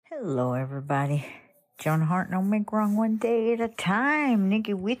Hello, everybody. Joan Hart, no make wrong one day at a time.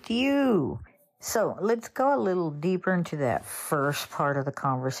 Nikki with you. So let's go a little deeper into that first part of the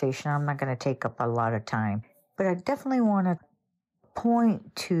conversation. I'm not going to take up a lot of time, but I definitely want to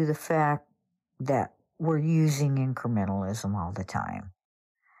point to the fact that we're using incrementalism all the time.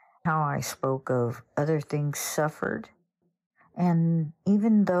 How I spoke of other things suffered, and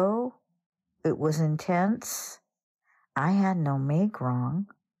even though it was intense, I had no make wrong.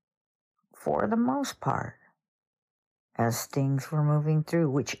 For the most part, as things were moving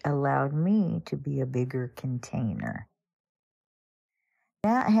through, which allowed me to be a bigger container.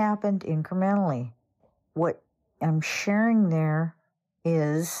 That happened incrementally. What I'm sharing there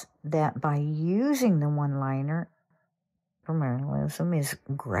is that by using the one-liner, incrementalism is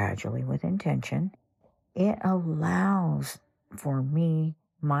gradually with intention, it allows for me,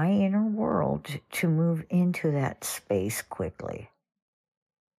 my inner world, to move into that space quickly.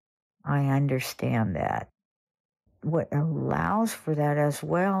 I understand that. What allows for that as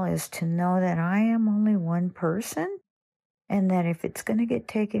well is to know that I am only one person, and that if it's going to get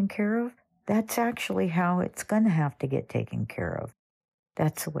taken care of, that's actually how it's going to have to get taken care of.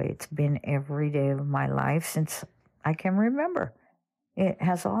 That's the way it's been every day of my life since I can remember. It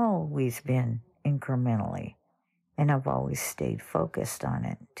has always been incrementally, and I've always stayed focused on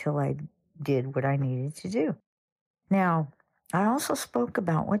it till I did what I needed to do. Now, I also spoke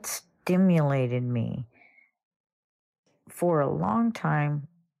about what stimulated me. For a long time,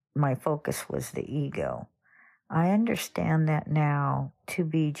 my focus was the ego. I understand that now to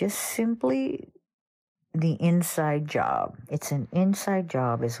be just simply the inside job. It's an inside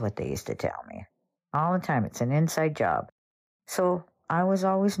job is what they used to tell me. All the time, it's an inside job. So I was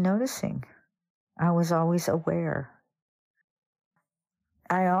always noticing. I was always aware.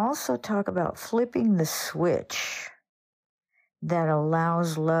 I also talk about flipping the switch that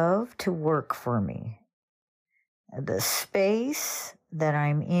allows love to work for me. The space that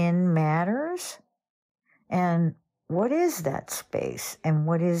I'm in matters. And what is that space? And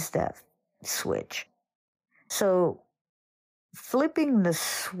what is that switch? So flipping the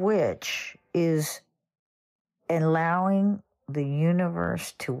switch is allowing the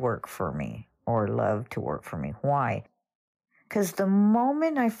universe to work for me, or love to work for me. Why? Because the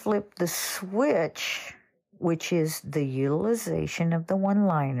moment I flip the switch, which is the utilization of the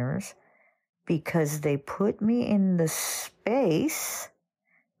one-liners, because they put me in the space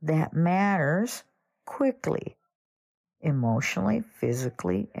that matters quickly, emotionally,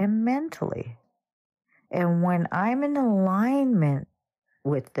 physically, and mentally. And when I'm in alignment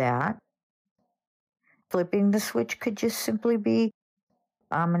with that, flipping the switch could just simply be,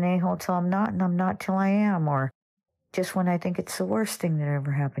 I'm an a-hole till I'm not, and I'm not till I am. Or just when I think it's the worst thing that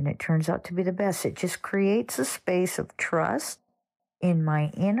ever happened, it turns out to be the best. It just creates a space of trust in my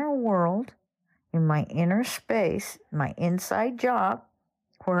inner world, in my inner space, my inside job,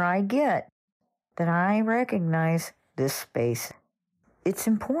 where I get that I recognize this space. It's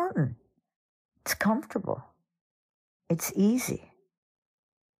important. It's comfortable. It's easy.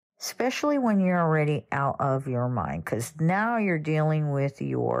 Especially when you're already out of your mind, because now you're dealing with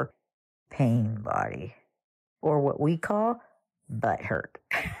your pain body, or what we call butt hurt.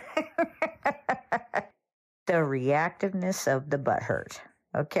 The reactiveness of the butt hurt.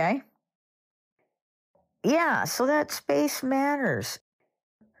 Okay? Yeah, so that space matters.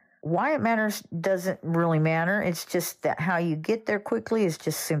 Why it matters doesn't really matter. It's just that how you get there quickly is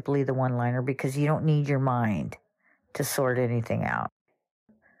just simply the one-liner, because you don't need your mind to sort anything out.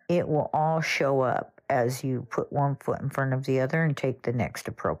 It will all show up as you put one foot in front of the other and take the next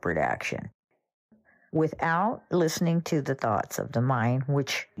appropriate action, without listening to the thoughts of the mind,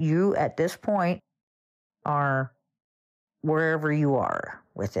 which you at this point are wherever you are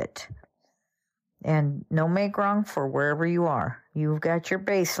with it. And no make wrong for wherever you are. You've got your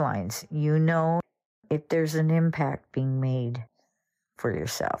baselines. You know if there's an impact being made for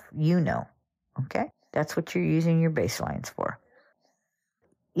yourself. You know. Okay? That's what you're using your baselines for.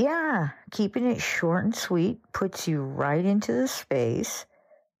 Yeah, keeping it short and sweet puts you right into the space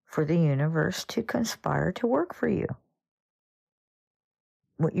for the universe to conspire to work for you.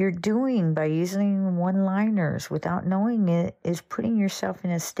 What you're doing by using one-liners without knowing it is putting yourself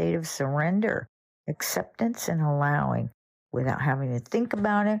in a state of surrender, acceptance, and allowing, without having to think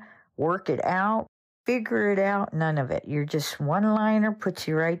about it, work it out, figure it out, none of it. You're just one-liner, puts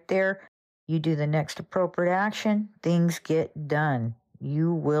you right there. You do the next appropriate action, things get done.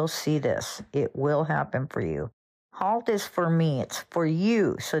 You will see this. It will happen for you. HALT is for me. It's for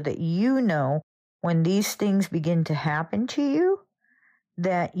you, so that you know when these things begin to happen to you,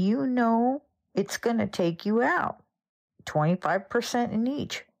 that you know it's going to take you out. 25% in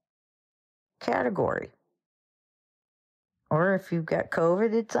each. category. Or if you've got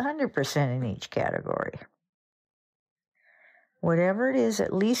COVID, it's 100% in each category. Whatever it is,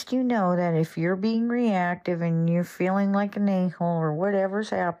 at least you know that if you're being reactive and you're feeling like an a-hole or whatever's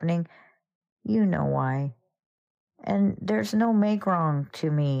happening, you know why. And there's no make wrong to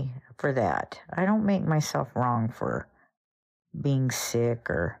me for that. I don't make myself wrong for being sick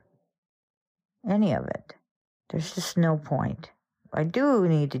or any of it. There's just no point. What I do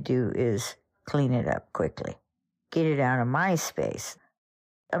need to do is clean it up quickly. Get it out of my space.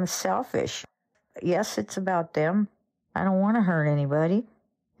 I'm selfish. Yes, it's about them. I don't want to hurt anybody.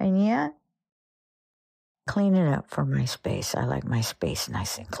 And yet, clean it up for my space. I like my space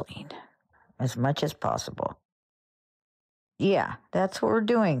nice and clean as much as possible. Yeah, that's what we're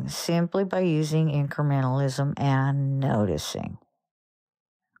doing simply by using incrementalism and noticing.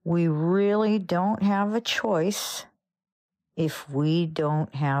 We really don't have a choice if we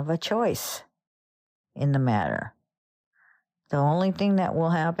don't have a choice in the matter. The only thing that will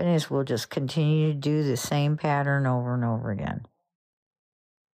happen is we'll just continue to do the same pattern over and over again.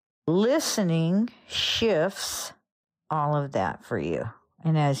 Listening shifts all of that for you.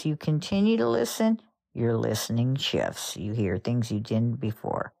 And as you continue to listen, your listening shifts. You hear things you didn't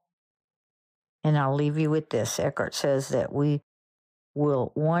before. And I'll leave you with this. Eckhart says that we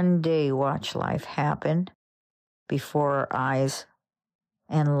will one day watch life happen before our eyes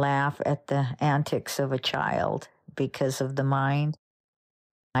and laugh at the antics of a child because of the mind.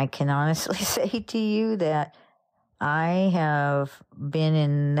 I can honestly say to you that I have been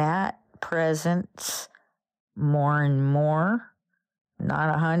in that presence more and more,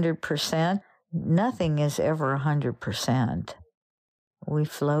 not 100%. Nothing is ever 100%. We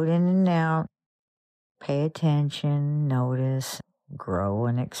float in and out, pay attention, notice, grow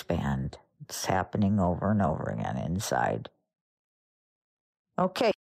and expand. It's happening over and over again inside. Okay.